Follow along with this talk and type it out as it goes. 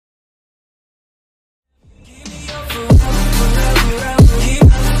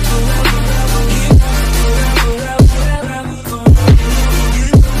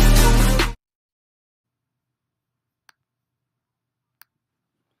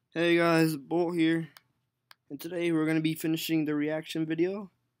Hey guys, Bolt here, and today we're going to be finishing the reaction video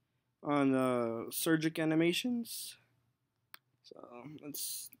on Surgic Animations. So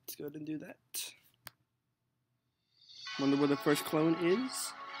let's go ahead and do that. Wonder where the first clone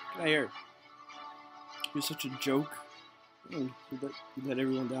is? Get out here. You're such a joke. You let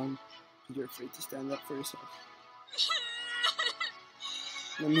everyone down because you're afraid to stand up for yourself.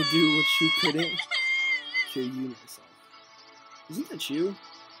 Let me do what you couldn't. Kill you myself. Isn't that you?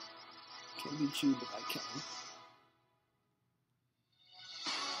 Can't beat you, but I can.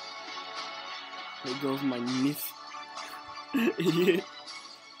 Let go of my niff. Idiot.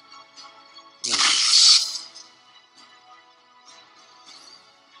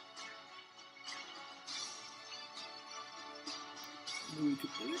 Maybe we could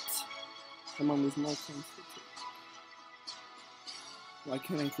do it. Come on, there's no conflict. Why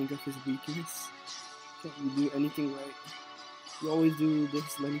can't I think of his weakness? Can't you do anything right? You always do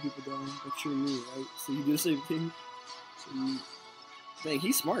this, letting people down, but you're me, right? So you do the same thing. So you... Dang,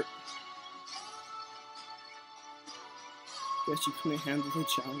 he's smart. Guess you couldn't handle the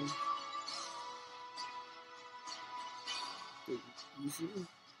challenge. Dude, easy?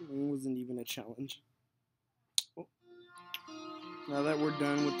 It wasn't even a challenge. Oh. Now that we're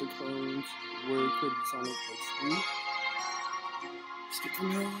done with the clones, where could Sonic X3? Skip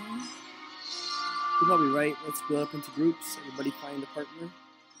from here. You're probably right. Let's split up into groups. Everybody find a partner.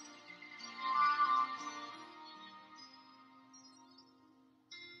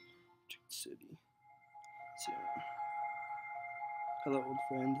 City. So, hello, old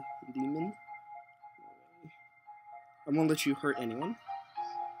friend, demon. I won't let you hurt anyone.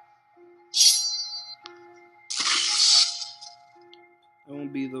 I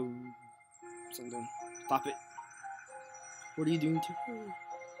won't be the something. Stop it. What are you doing to her?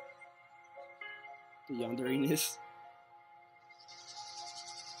 The yanderiness.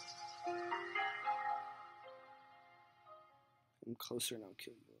 I'm closer and I'll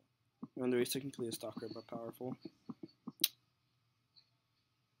kill you. Yandere is technically a stalker, but powerful.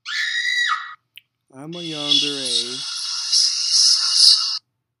 I'm a yandere.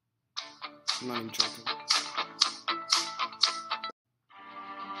 I'm not even joking.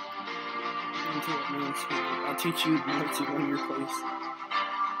 I'll teach you not to run your place.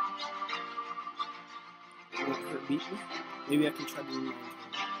 You want her to beat me? Maybe I can try to remind her.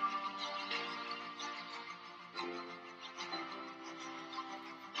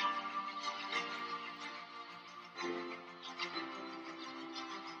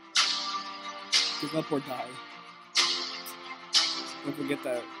 Give up or die. Don't forget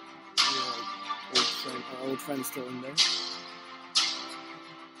that our old friend's still in there.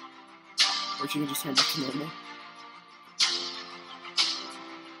 Or she can just turn back to normal.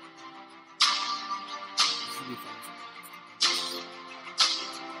 This will be fun.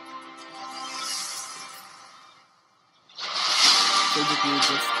 Surgically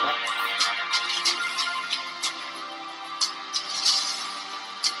just back.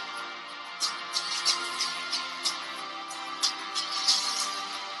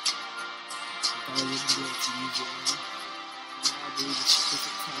 I wasn't able to use it now. Now I believe it's the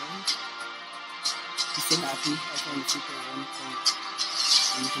perfect time. He's so happy. I found the super at one point.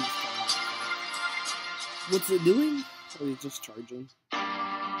 And you can just follow it. What's it doing? Oh, it's just charging.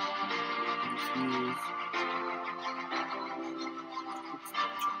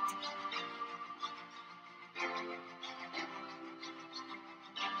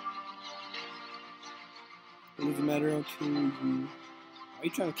 It doesn't matter until you... Why are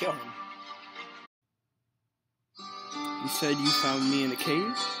you trying to kill him? You said you found me in a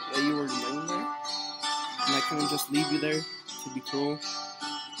cave? That you were laying there? And I couldn't just leave you there to be cruel? You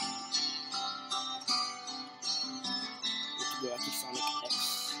have to go after Sonic X.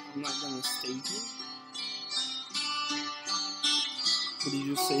 I'm not gonna stay here. What did you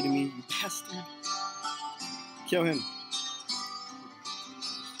just say to me, you bastard? Kill him.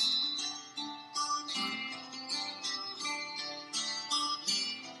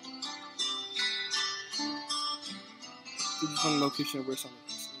 This is one location of where Sonic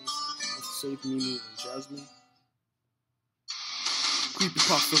X is. Let's save Mimi and Jasmine. Creep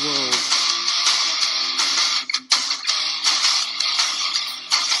across the world.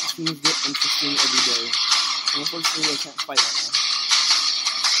 Things get interesting every day. And unfortunately, I can't fight right now.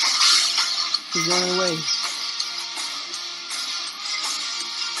 He's running away.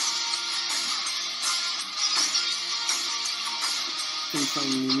 Can you find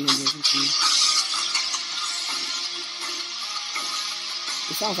Mimi and Jasmine?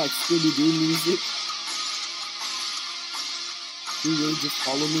 It sounds like Scooby-Doo music. Do you really just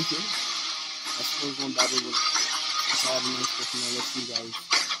follow me here? I suppose one battle wouldn't. If I have a nice personality, you guys.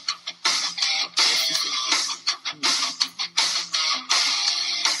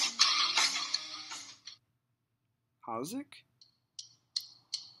 music.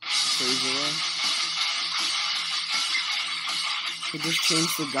 Crazy. He just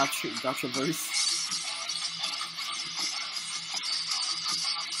changed the gotcha verse.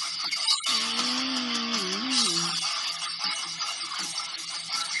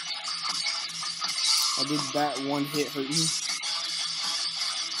 I did that one hit hurt me.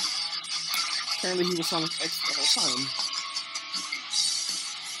 Apparently he was Sonic X the whole time.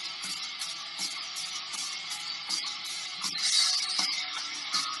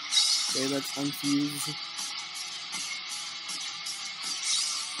 Okay, let's unfuse.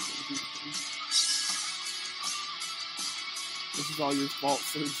 This is all your fault,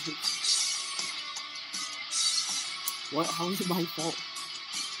 Surgeon. What? How is it my fault?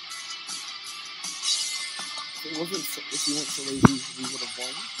 If you weren't so lazy, we would have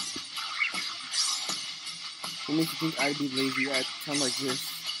won. What makes you think I'd be lazy at a time like this?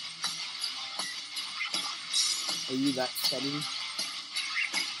 Are you that stubborn?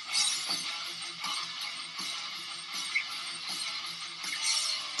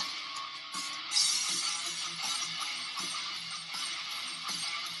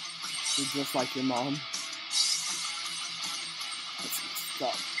 You're just like your mom. That's messed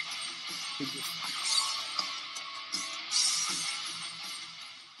up. You're just...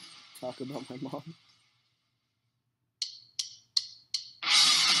 Talk about my mom.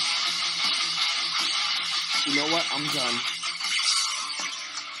 You know what? I'm done.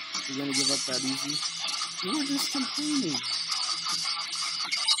 You're gonna give up that easy? You were just complaining.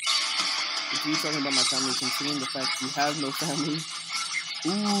 If you're talking about my family, considering the fact you have no family.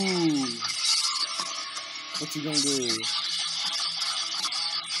 Ooh. What you gonna do?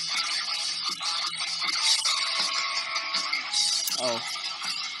 Oh.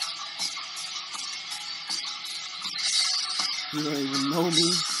 You don't even know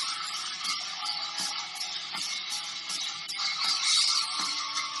me.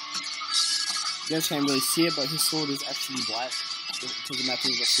 You guys can't really see it, but his sword is actually black. Because it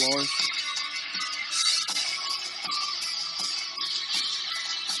matches the floor.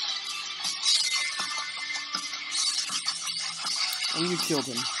 And you killed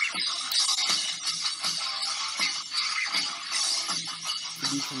him. To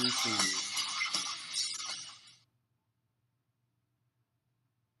be continued.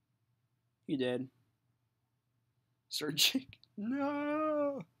 You dead. Surgic.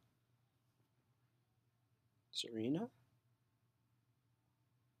 No. Serena?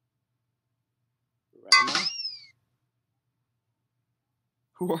 Rama?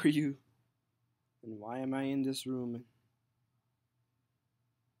 Who are you? And why am I in this room?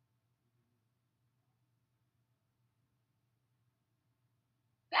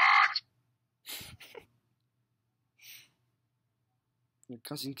 Your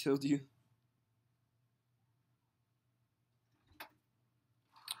cousin killed you.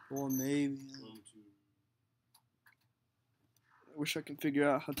 Or maybe... I wish I could figure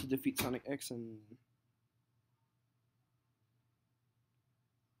out how to defeat Sonic X and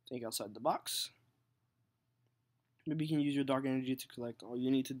think outside the box. Maybe you can use your dark energy to collect. All you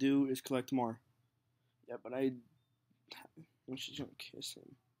need to do is collect more. Yeah, but when she's gonna kiss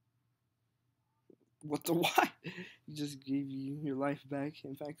him. What the why? He just gave you your life back.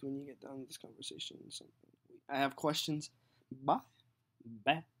 In fact, when you get done with this conversation, I have questions. Bye.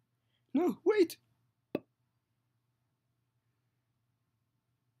 Bye. No, wait.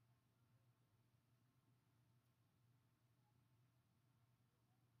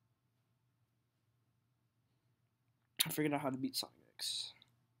 I figured out how to beat Sonic X.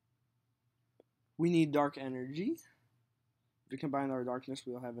 We need dark energy. If we combine our darkness,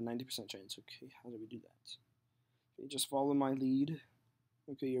 we'll have a 90% chance. Okay, how do we do that? Okay, just follow my lead.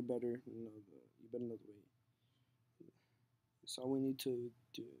 Okay, you're better. You better know the way. That's all we need to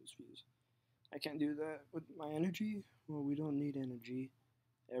do is fuse. I can't do that with my energy. Well, we don't need energy.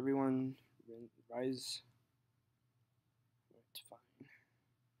 Everyone, rise. Right, fine.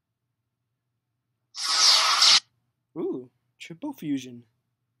 Ooh, triple fusion.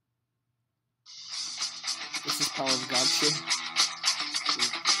 This is power of God shit.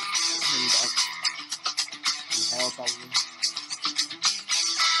 Hell, probably.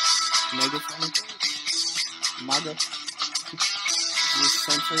 Mega Sonic. Maga. The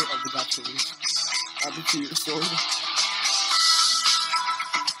center of the gotcha loose. Add it to your sword.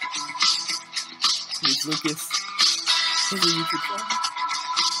 Here's Lucas. Here's a YouTube channel.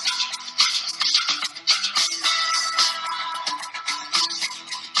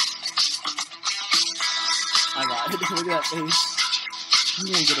 I got it. Look at that face. You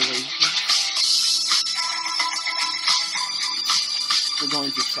won't get away with it. We're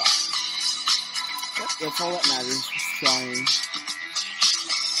going to try. Yep, that's all that matters. trying.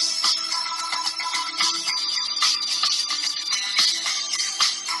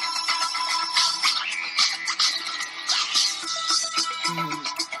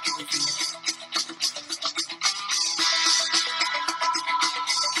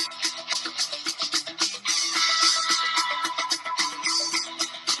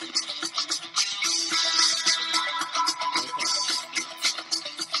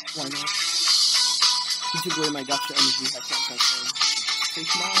 Why not? He took away my gotcha energy. I can't transform.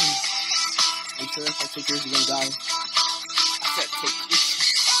 Take mine. I'm sure if I take yours, you're gonna die. I said take it.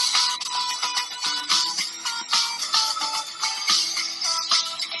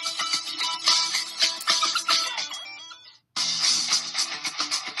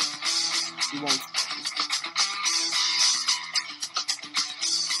 You won't.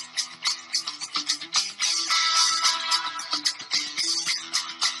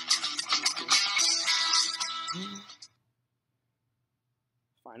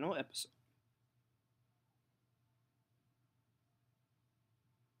 Final episode.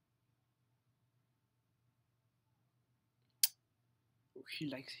 Oh, he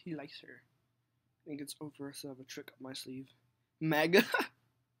likes her. I think it's over. I still have a trick up my sleeve. Mega.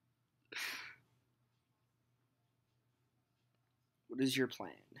 What is your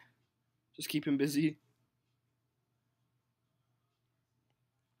plan? Just keep him busy.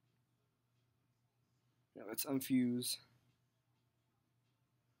 Yeah, let's unfuse.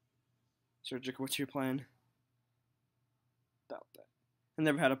 Surgic, what's your plan? Doubt that. I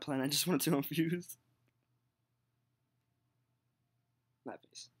never had a plan, I just wanted to unfuse. That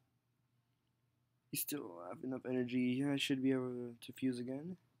face. You still have enough energy. I should be able to fuse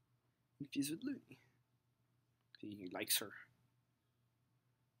again. And fuse with Looney. He likes her.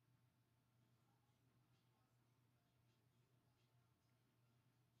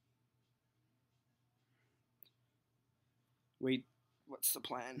 Wait, what's the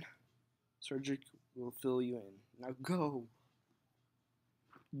plan? Surgic will fill you in. Now go.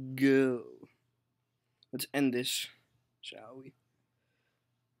 Go. Let's end this, shall we?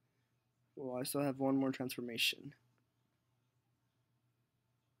 Well, I still have one more transformation.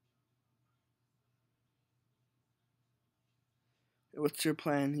 What's your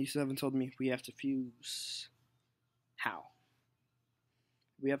plan? You still haven't told me. We have to fuse. How?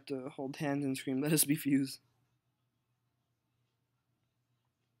 We have to hold hands and scream, let us be fused.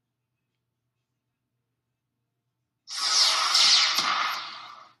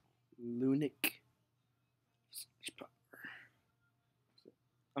 Lunic.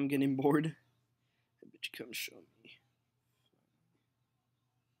 I'm getting bored. I bet you come show me.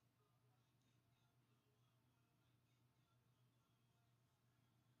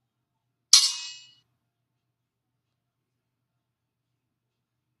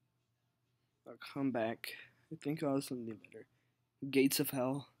 I'll come back. I think I'll have something better. Gates of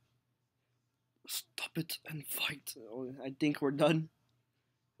Hell. Stop it and fight. Oh, I think we're done.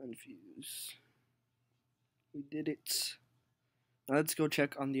 Unfuse. We did it. Now let's go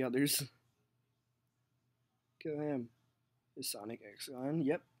check on the others. Kill him. Is Sonic X on?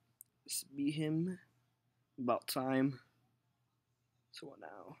 Yep. This be him. About time. So what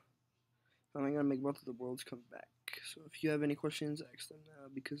now? I'm gonna make both of the worlds come back. So if you have any questions, ask them now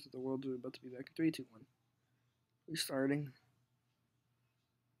because the worlds are about to be back in 3, 2, 1. Restarting.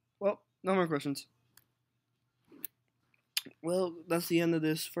 Well, no more questions. Well, that's the end of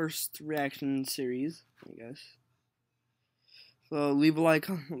this first reaction series, I guess. So leave a like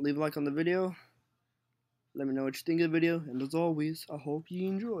on the video. Let me know what you think of the video, and as always, I hope you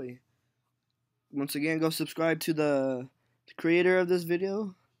enjoy. Once again, go subscribe to the creator of this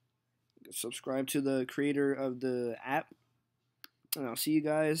video. Subscribe to the creator of the app, and I'll see you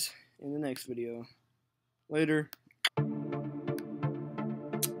guys in the next video. Later.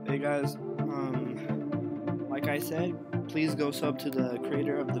 Hey guys, like I said, please go sub to the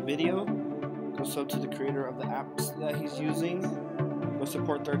creator of the video. Go sub to the creator of the apps that he's using. Go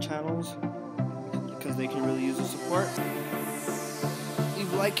support their channels because they can really use the support.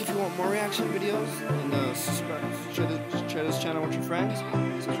 Leave a like if you want more reaction videos, and subscribe. Share this channel with your friends.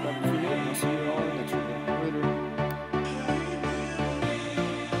 Subscribe